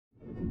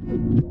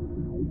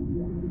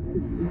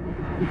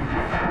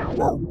Hey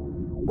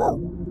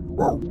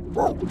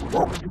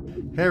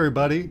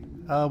everybody,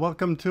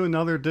 welcome to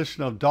another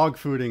edition of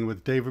Dogfooding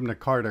with Dave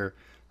McCarter.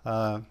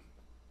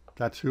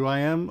 That's who I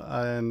am,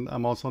 and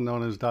I'm also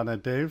known as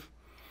dotNetDave.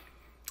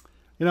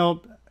 You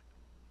know,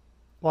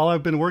 while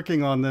I've been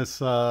working on this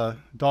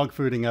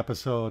dogfooding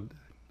episode,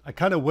 I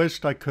kind of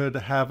wished I could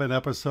have an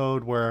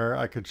episode where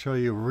I could show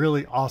you a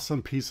really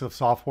awesome piece of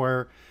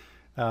software,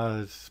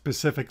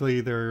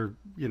 specifically their,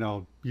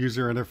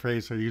 user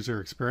interface or user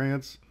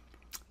experience.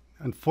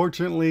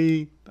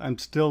 Unfortunately, I'm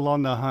still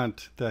on the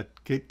hunt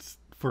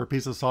for a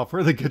piece of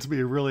software that gets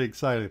me really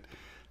excited.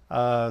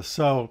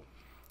 So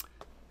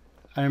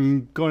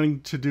I'm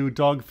going to do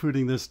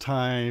dogfooding this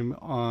time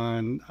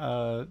on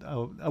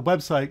a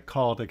website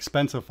called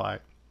Expensify.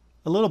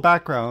 A little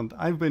background,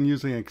 I've been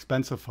using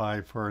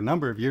Expensify for a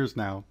number of years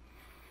now.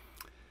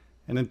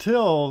 And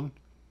until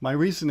my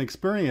recent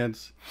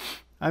experience,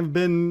 I've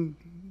been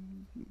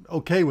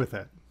okay with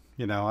it.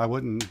 I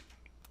wouldn't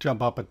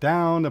jump up and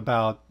down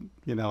about,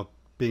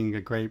 being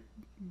a great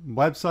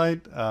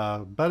website,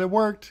 but it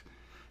worked.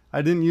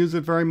 I didn't use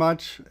it very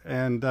much,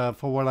 and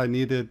for what I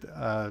needed,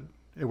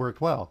 it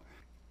worked well.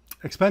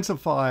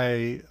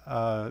 Expensify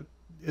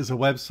is a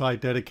website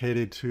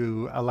dedicated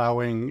to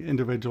allowing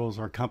individuals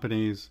or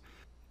companies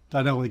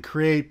not only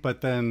create,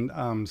 but then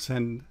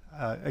send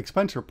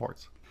expense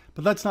reports.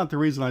 But that's not the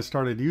reason I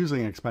started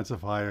using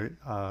Expensify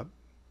a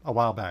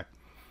while back.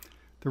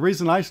 The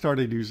reason I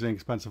started using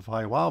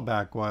Expensify a while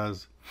back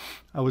was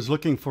I was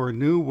looking for a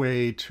new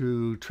way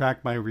to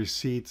track my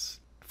receipts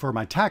for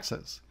my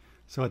taxes.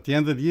 So at the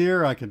end of the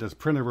year, I can just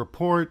print a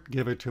report,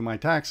 give it to my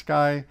tax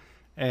guy,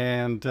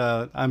 and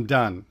I'm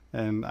done.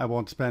 And I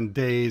won't spend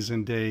days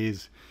and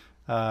days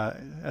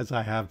as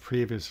I have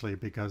previously,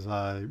 because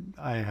I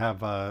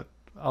have a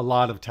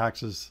lot of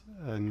taxes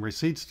and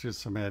receipts to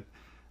submit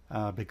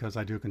because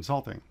I do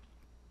consulting.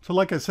 So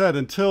like I said,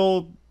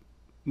 until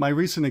my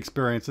recent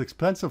experience,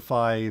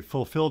 Expensify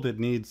fulfilled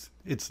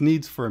its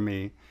needs for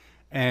me,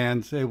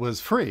 and it was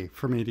free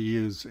for me to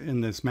use in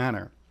this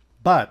manner.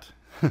 But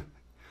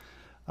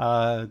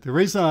the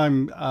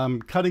reason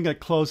I'm cutting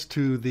it close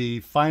to the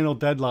final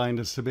deadline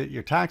to submit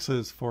your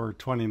taxes for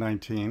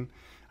 2019,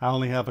 I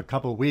only have a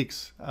couple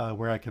weeks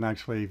where I can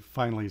actually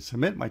finally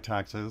submit my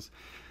taxes.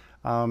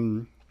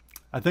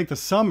 I think the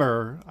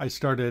summer I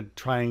started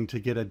trying to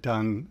get it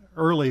done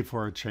early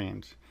for a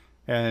change,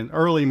 and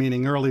early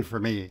meaning early for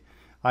me.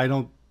 I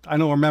don't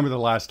remember the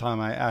last time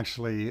I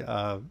actually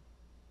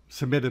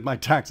submitted my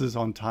taxes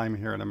on time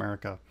here in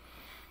America.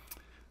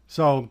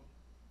 So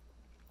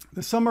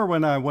the summer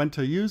when I went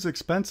to use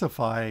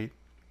Expensify,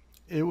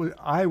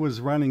 I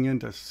was running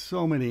into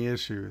so many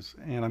issues,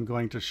 and I'm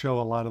going to show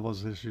a lot of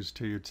those issues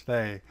to you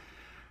today.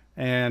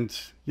 And,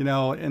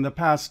 in the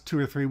past 2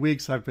 or 3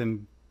 weeks, I've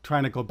been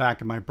trying to go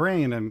back in my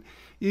brain, and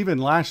even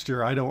last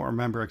year, I don't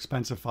remember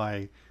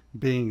Expensify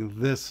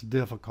being this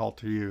difficult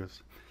to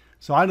use.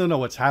 So I don't know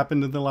what's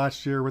happened in the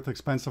last year with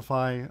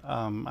Expensify.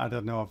 I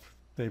don't know if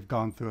they've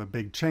gone through a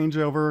big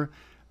changeover,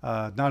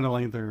 not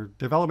only their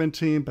development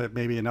team, but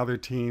maybe in other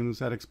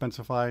teams at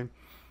Expensify.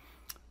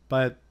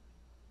 But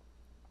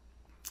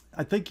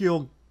I think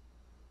you'll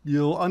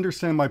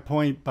understand my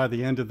point by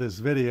the end of this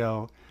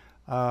video,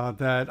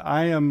 that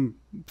I am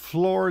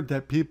floored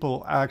that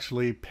people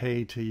actually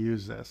pay to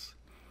use this.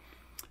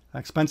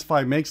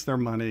 Expensify makes their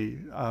money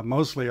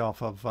mostly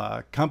off of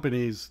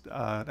companies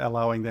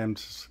allowing them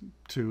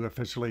to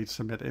officially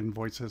submit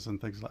invoices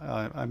and things.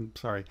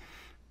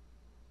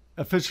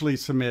 Officially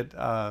submit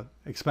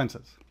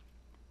expenses.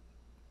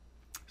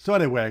 So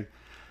anyway,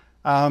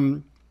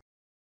 and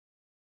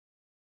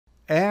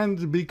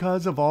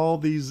because of all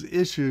these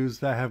issues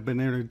that have been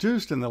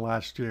introduced in the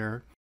last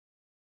year,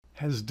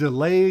 has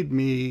delayed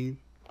me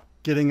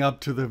getting up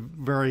to the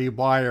very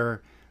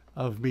wire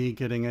of me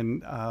getting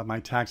in my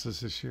taxes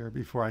this year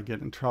before I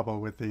get in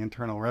trouble with the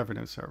Internal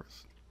Revenue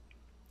Service.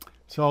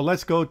 So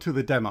let's go to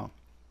the demo.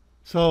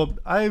 So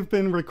I've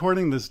been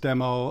recording this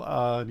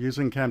demo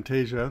using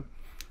Camtasia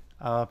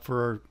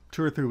for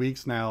 2 or 3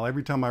 weeks now.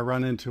 Every time I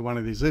run into one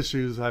of these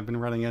issues I've been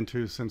running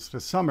into since the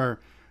summer,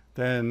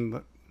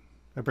 then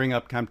I bring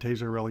up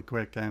Camtasia really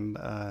quick and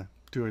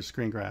do a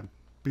screen grab.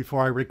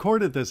 Before I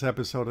recorded this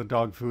episode of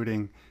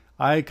Dogfooding,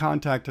 I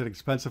contacted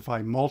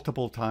Expensify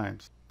multiple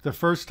times. The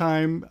first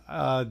time,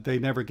 they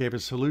never gave a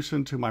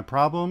solution to my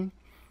problem.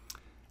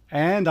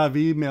 And I've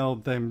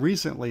emailed them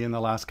recently in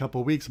the last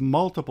couple of weeks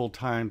multiple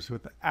times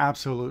with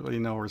absolutely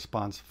no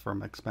response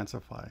from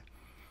Expensify.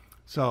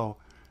 So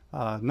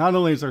not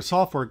only has their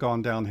software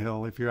gone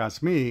downhill, if you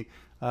ask me,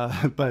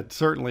 but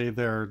certainly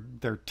their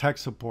tech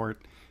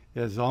support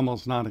is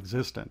almost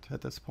non-existent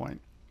at this point.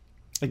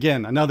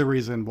 Again, another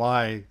reason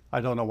why I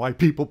don't know why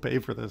people pay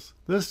for this.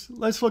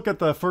 Let's look at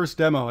the first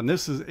demo, and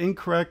this is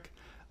incorrect.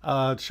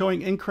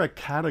 Showing incorrect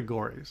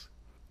categories.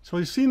 So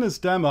you've seen this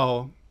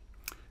demo.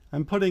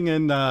 I'm putting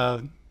in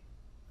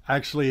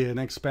actually an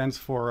expense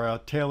for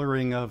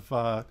tailoring of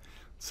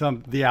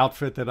the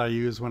outfit that I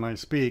use when I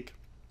speak.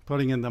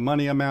 Putting in the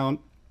money amount.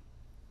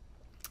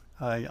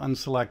 I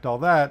unselect all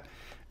that,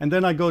 and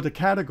then I go to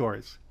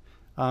categories.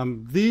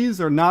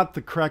 these are not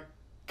the correct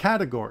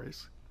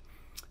categories.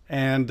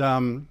 And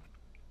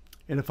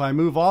if I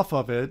move off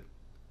of it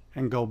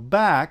and go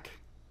back,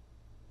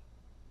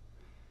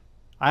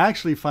 I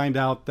actually find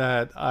out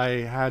that I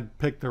had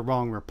picked the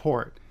wrong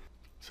report.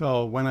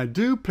 So when I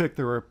do pick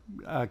the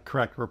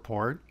correct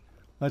report,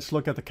 let's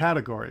look at the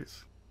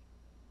categories.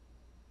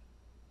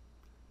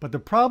 But the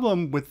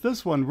problem with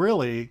this one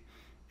really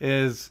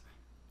is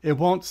it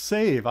won't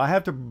save. I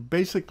have to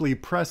basically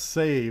press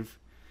save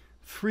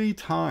 3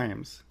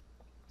 times.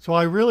 So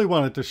I really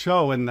wanted to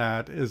show in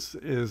that is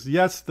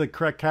yes, the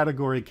correct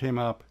category came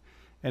up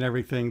and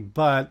everything,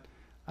 but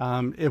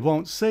it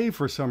won't save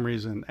for some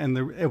reason. And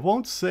it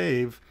won't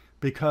save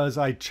because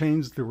I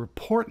changed the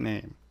report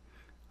name.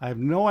 I have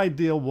no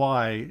idea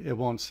why it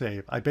won't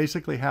save. I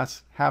basically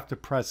have to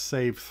press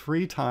save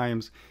 3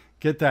 times,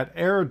 get that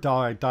error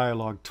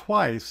dialog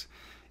twice,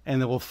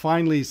 and it will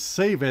finally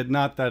save it,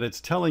 not that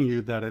it's telling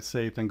you that it's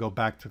saved, and go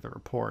back to the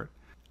report.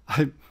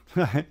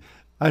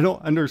 I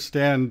don't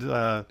understand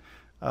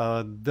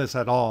this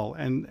at all.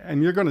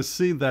 And you're going to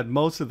see that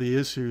most of the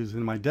issues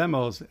in my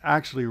demos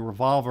actually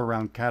revolve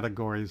around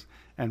categories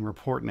and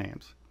report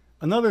names.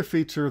 Another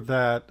feature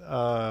that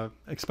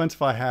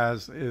Expensify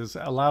has is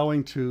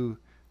allowing to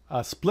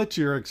split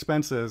your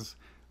expenses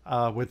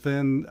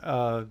within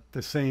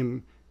the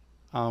same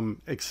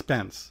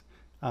expense.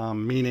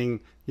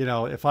 Meaning, you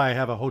know, if I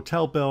have a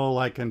hotel bill,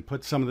 I can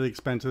put some of the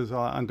expenses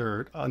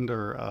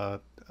under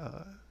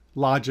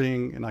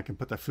lodging, and I can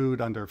put the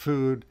food under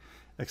food,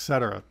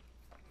 etc.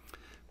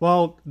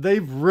 Well,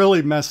 they've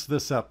really messed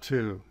this up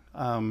too.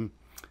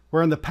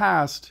 Where in the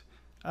past,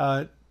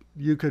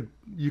 you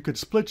could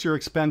split your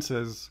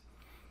expenses,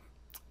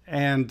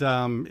 and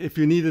if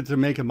you needed to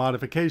make a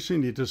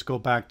modification, you just go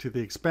back to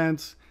the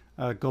expense,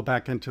 go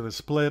back into the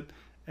split,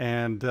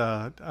 and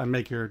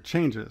make your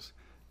changes.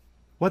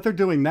 What they're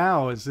doing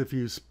now is if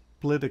you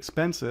split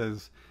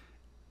expenses,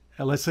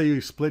 let's say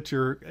you split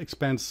your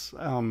expense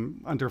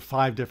under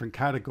 5 different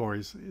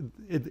categories,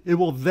 it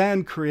will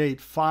then create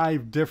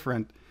 5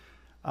 different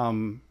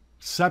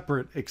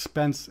separate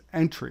expense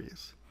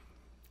entries,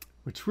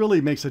 which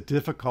really makes it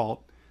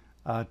difficult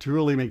to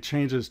really make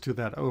changes to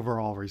that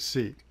overall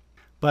receipt.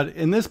 But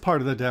in this part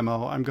of the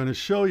demo, I'm going to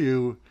show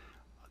you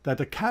that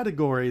the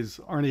categories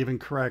aren't even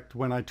correct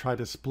when I try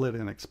to split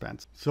an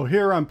expense. So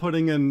here I'm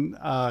putting in,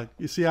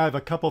 you see I have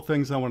a couple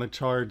things I want to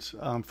charge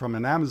from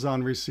an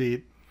Amazon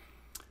receipt.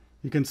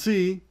 You can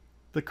see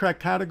the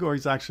correct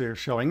categories actually are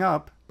showing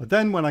up, but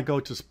then when I go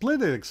to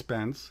split an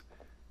expense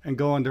and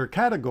go under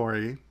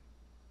category,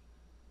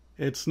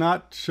 it's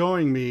not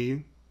showing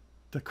me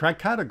the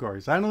correct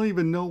categories. I don't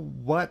even know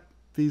where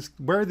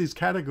these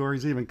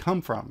categories even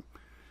come from,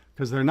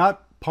 because they're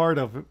not part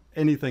of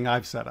anything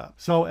I've set up.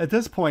 So at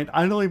this point,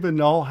 I don't even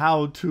know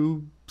how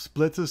to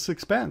split this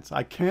expense.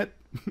 I can't,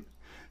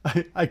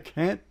 I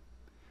can't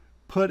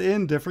put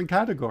in different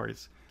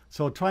categories.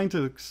 So trying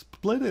to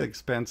split an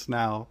expense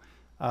now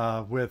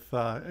with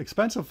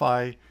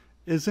Expensify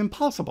is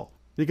impossible.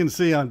 You can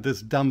see on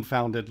this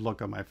dumbfounded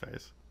look on my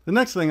face. The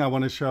next thing I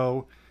want to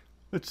show,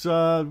 which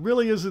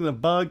really isn't a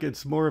bug,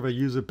 it's more of a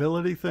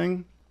usability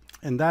thing,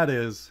 and that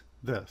is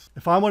this.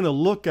 If I want to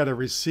look at a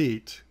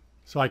receipt,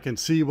 so I can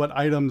see what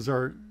items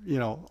are, you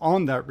know,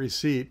 on that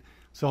receipt,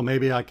 so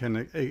maybe I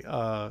can,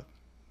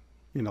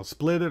 you know,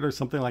 split it or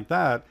something like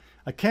that.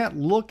 I can't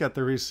look at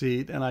the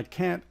receipt and I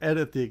can't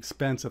edit the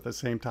expense at the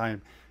same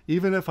time.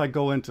 Even if I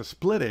go into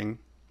splitting,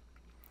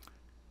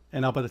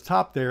 and up at the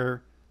top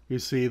there, you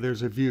see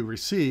there's a view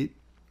receipt.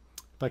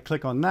 If I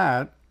click on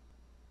that,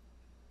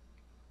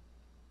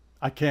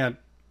 I can't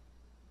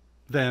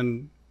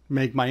then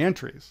make my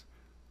entries.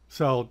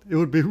 So it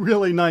would be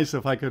really nice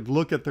if I could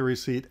look at the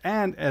receipt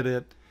and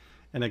edit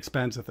an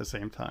expense at the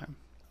same time.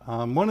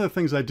 One of the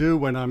things I do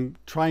when I'm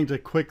trying to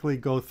quickly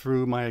go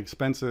through my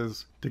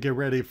expenses to get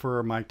ready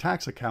for my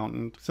tax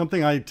accountant,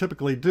 something I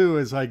typically do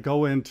is I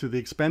go into the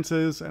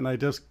expenses and I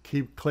just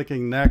keep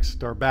clicking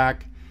next or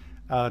back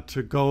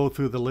to go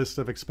through the list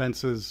of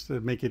expenses to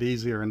make it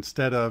easier,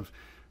 instead of,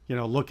 you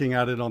know, looking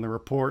at it on the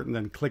report and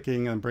then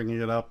clicking and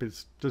bringing it up.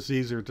 It's just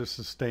easier just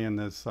to stay in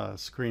this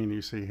screen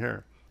you see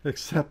here.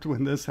 Except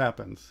when this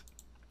happens.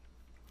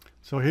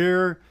 So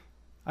here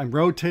I'm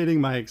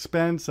rotating my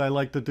expense. I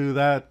like to do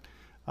that.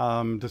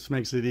 Just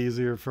makes it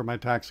easier for my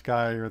tax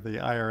guy or the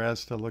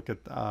IRS to look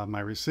at my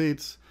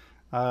receipts.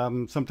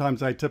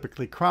 Sometimes I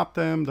typically crop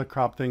them to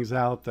crop things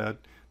out that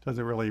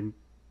doesn't really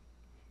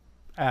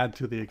add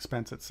to the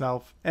expense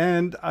itself.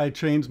 And I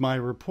change my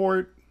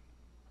report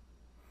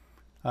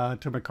to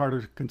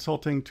McCarter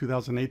Consulting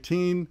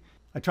 2018.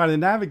 I try to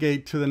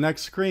navigate to the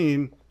next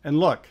screen and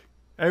look.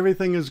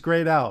 Everything is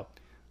grayed out.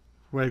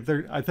 Right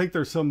there, I think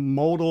there's some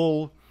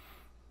modal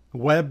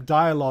web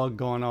dialogue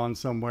going on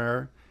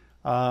somewhere,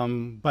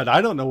 but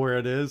I don't know where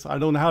it is. I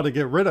don't know how to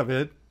get rid of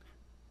it.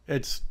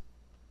 It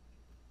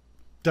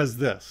does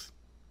this,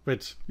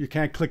 which you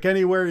can't click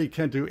anywhere. You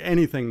can't do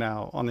anything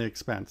now on the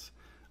expense.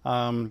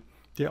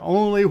 The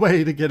only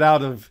way to get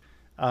out of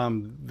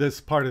this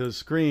part of the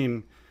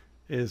screen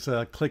is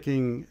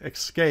clicking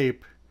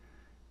escape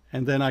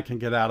and then I can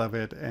get out of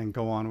it and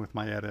go on with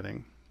my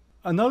editing.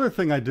 Another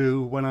thing I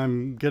do when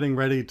I'm getting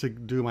ready to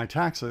do my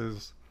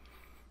taxes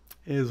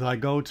is I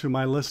go to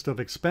my list of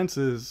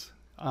expenses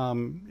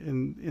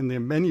in the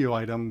menu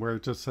item where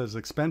it just says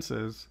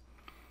expenses,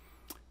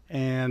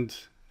 and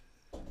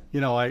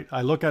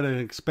I look at an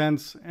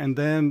expense, and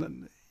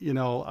then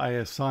I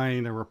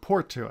assign a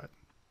report to it.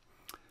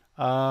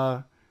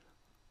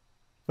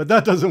 But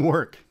that doesn't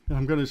work.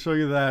 I'm going to show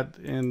you that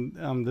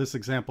in this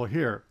example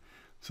here.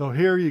 So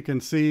here you can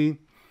see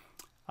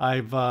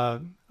I've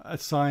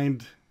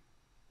assigned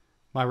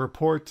my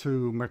report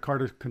to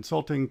McCarter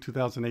Consulting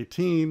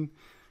 2018.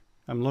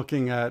 I'm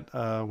looking at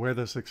where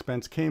this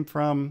expense came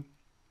from.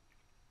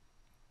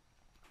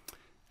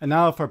 And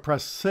now if I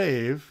press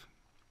save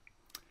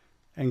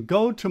and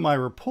go to my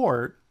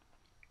report,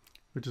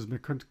 which is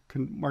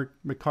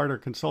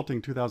McCarter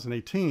Consulting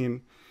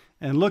 2018,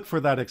 and look for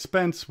that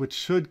expense, which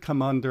should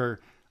come under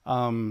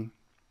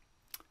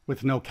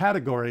with no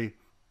category,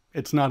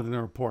 it's not in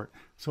the report.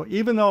 So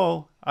even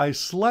though I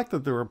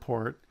selected the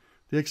report,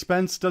 the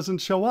expense doesn't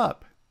show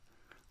up.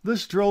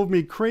 This drove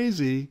me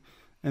crazy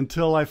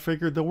until I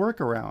figured the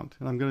workaround,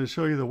 and I'm going to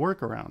show you the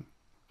workaround.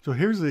 So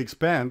here's the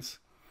expense,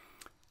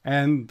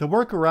 and the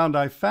workaround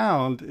I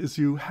found is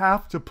you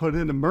have to put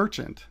in a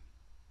merchant.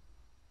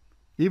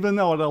 Even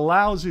though it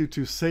allows you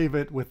to save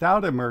it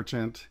without a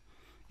merchant,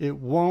 it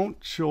won't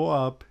show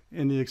up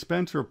in the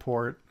expense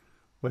report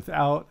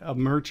without a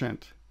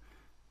merchant,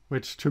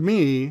 which to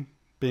me,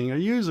 being a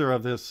user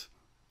of this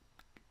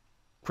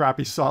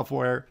crappy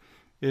software,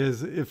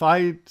 is if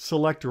I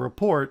select a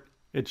report,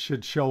 it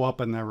should show up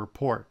in that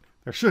report.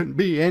 There shouldn't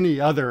be any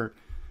other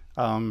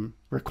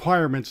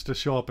requirements to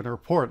show up in a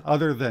report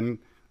other than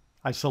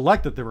I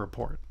selected the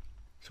report.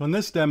 So in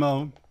this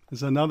demo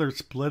is another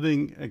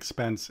splitting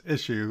expense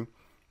issue.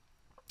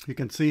 You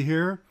can see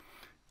here,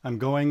 I'm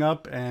going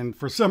up, and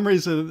for some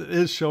reason it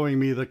is showing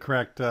me the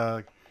correct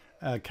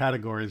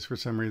categories for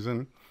some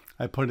reason.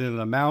 I put in an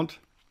amount.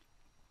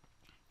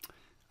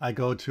 I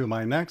go to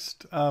my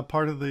next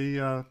part of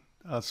the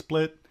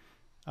split.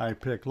 I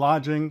pick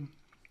lodging,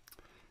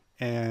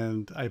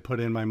 and I put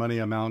in my money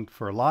amount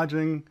for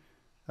lodging.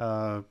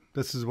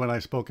 This is when I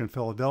spoke in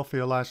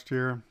Philadelphia last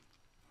year.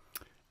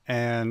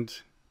 And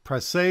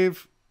press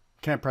save.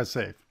 Can't press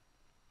save.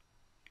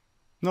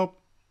 Nope.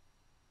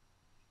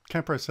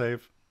 Can't press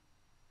save.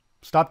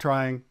 Stop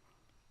trying.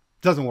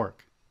 Doesn't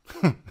work.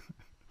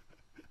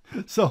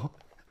 So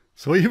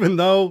even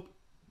though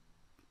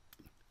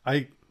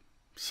I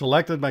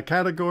selected my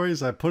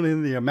categories, I put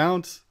in the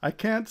amounts, I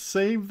can't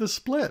save the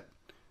split.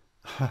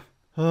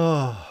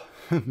 Oh,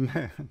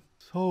 man,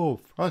 so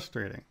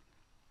frustrating.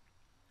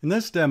 In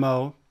this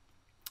demo,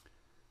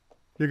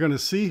 you're going to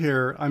see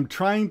here, I'm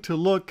trying to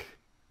look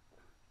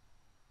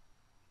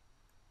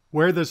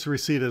where this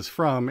receipt is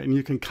from, and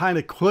you can kind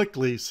of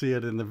quickly see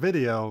it in the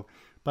video,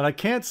 but I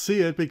can't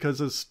see it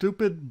because a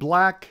stupid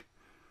black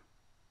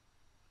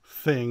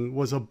thing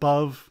was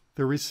above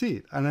the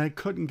receipt, and I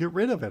couldn't get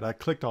rid of it. I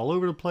clicked all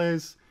over the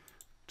place,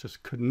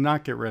 just could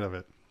not get rid of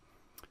it.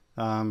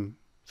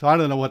 So I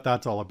don't know what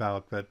that's all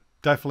about, but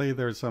definitely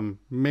there's some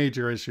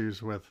major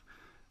issues with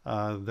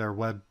their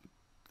web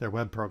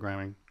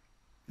programming.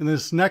 In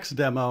this next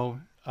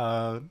demo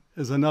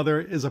is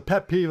a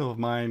pet peeve of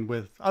mine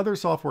with other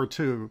software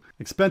too.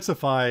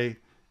 Expensify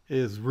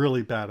is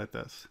really bad at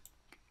this.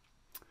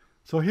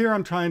 So here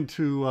I'm trying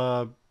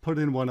to put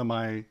in one of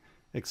my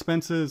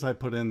expenses. I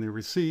put in the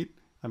receipt.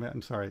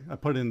 I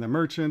put in the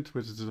merchant,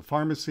 which is a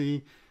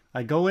pharmacy.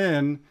 I go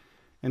in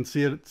and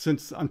see it.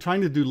 Since I'm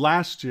trying to do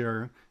last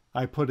year,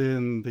 I put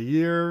in the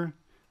year,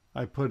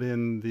 I put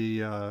in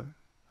the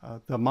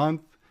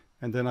month,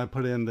 and then I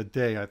put in the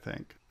day, I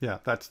think. Yeah,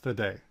 that's the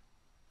day,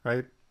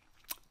 right?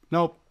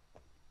 Nope,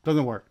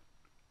 doesn't work.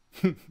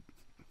 And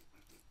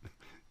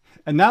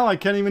now I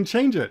can't even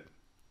change it.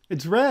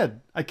 It's red.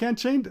 I can't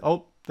change it.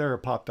 Oh, there it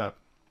popped up.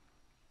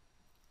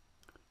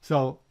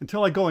 So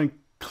until I go and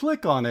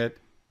click on it,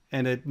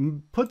 and it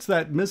puts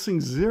that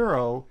missing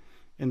 0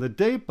 in the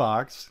date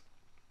box,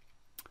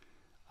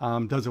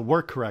 doesn't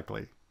work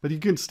correctly. But you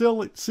can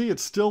still see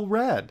it's still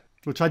red,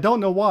 which I don't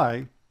know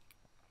why.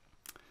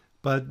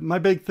 But my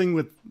big thing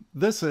with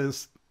this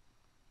is,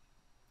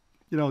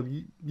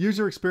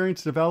 user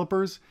experience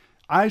developers,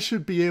 I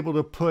should be able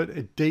to put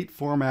a date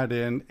format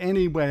in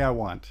any way I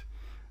want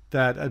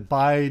that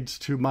abides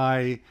to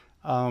my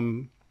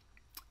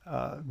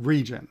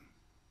region,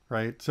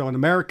 right? So in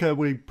America,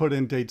 we put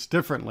in dates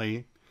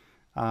differently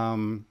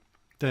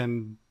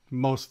than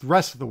most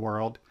rest of the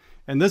world.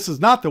 And this is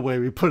not the way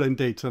we put in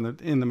dates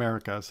in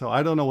America. So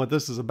I don't know what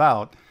this is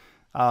about.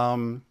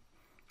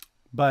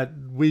 But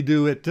we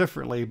do it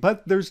differently.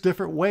 But there's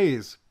different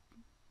ways.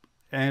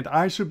 And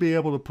I should be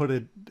able to put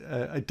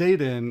a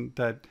date in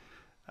that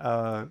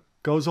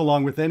goes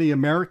along with any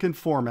American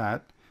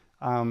format.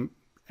 And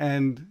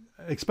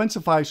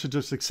Expensify should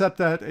just accept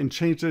that and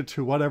change it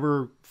to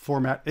whatever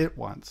format it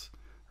wants,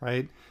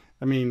 right?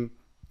 I mean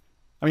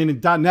in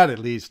 .NET at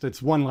least,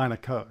 it's one line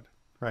of code,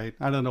 right?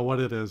 I don't know what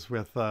it is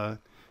with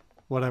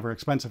whatever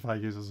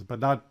Expensify uses, but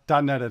not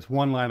 .NET. It's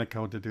one line of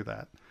code to do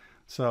that.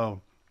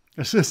 So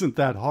this isn't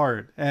that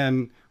hard.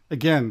 And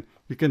again,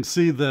 you can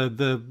see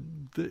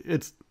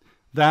it's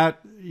that,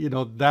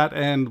 that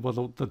end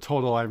with the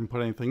total, I haven't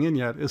put anything in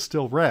yet, is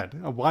still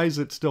red. Why is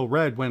it still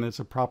red when it's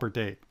a proper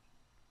date?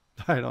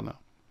 I don't know.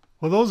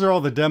 Well, those are all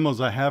the demos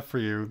I have for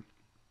you.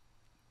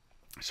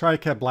 Sorry I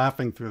kept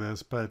laughing through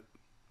this, but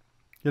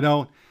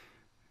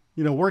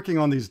working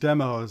on these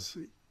demos,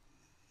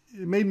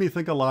 it made me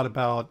think a lot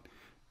about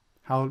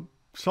how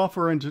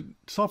software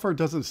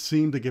doesn't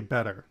seem to get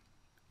better.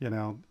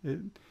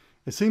 It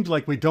seems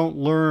like we don't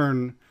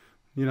learn,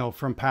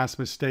 from past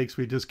mistakes.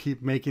 We just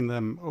keep making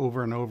them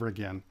over and over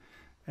again.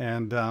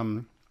 And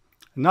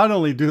not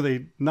only do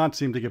they not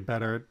seem to get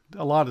better,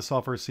 a lot of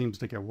software seems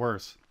to get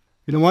worse.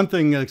 One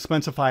thing that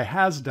Expensify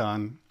has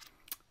done,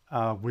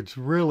 which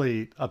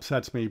really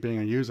upsets me being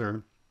a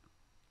user,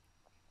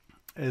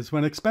 is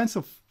when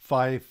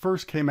Expensify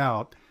first came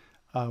out,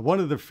 one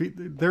of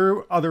there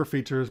are other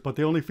features, but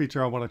the only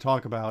feature I want to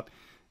talk about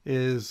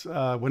is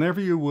whenever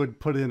you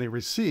would put in a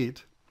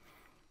receipt,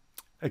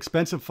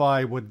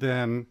 Expensify would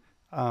then,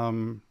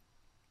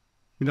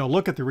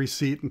 look at the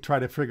receipt and try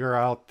to figure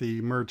out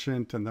the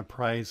merchant and the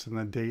price and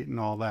the date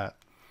and all that.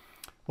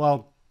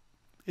 Well,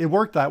 it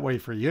worked that way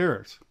for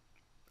years,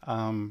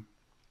 and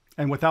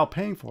without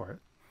paying for it.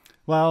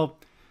 Well,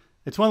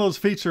 it's one of those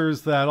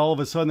features that all of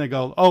a sudden they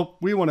go, oh,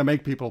 we want to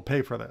make people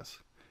pay for this,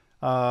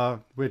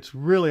 which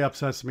really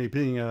upsets me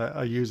being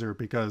a user,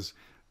 because,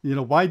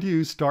 why do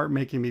you start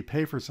making me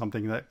pay for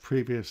something that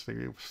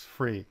previously was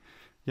free?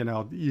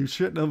 You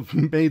shouldn't have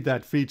made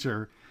that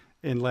feature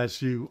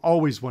unless you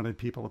always wanted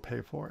people to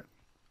pay for it.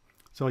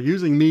 So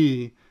using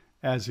me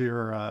as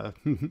your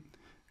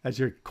as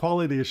your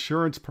quality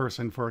assurance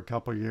person for a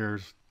couple of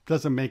years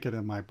doesn't make it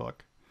in my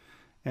book.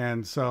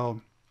 And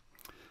so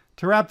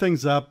to wrap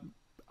things up,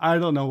 I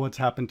don't know what's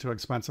happened to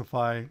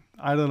Expensify.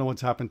 I don't know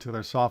what's happened to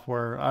their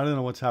software. I don't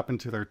know what's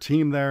happened to their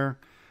team there.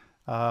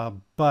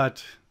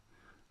 But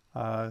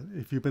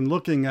if you've been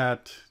looking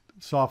at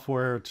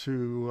software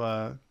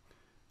to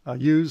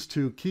use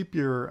to keep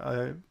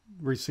your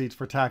receipts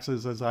for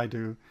taxes, as I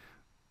do,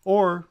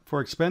 or for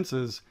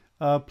expenses,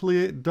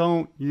 please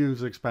don't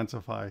use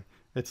Expensify.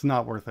 It's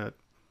not worth it.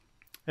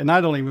 And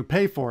I don't even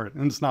pay for it,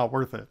 and it's not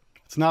worth it.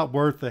 It's not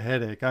worth the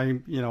headache.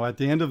 At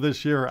the end of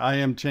this year, I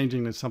am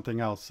changing to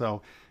something else.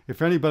 So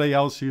if anybody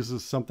else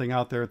uses something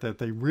out there that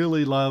they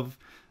really love,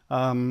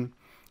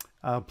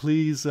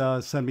 please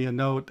send me a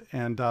note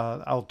and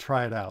I'll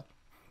try it out.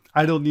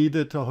 I don't need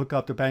it to hook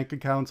up to bank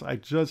accounts. I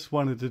just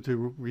wanted to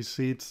do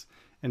receipts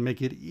and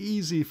make it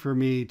easy for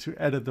me to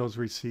edit those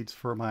receipts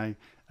for my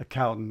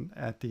accountant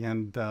at the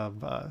end of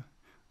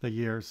the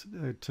years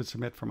to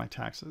submit for my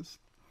taxes.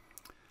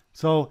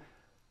 So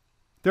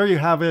there you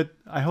have it.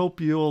 I hope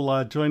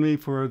you'll join me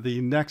for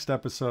the next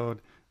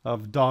episode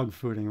of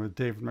Dogfooding with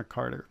David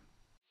McCarter.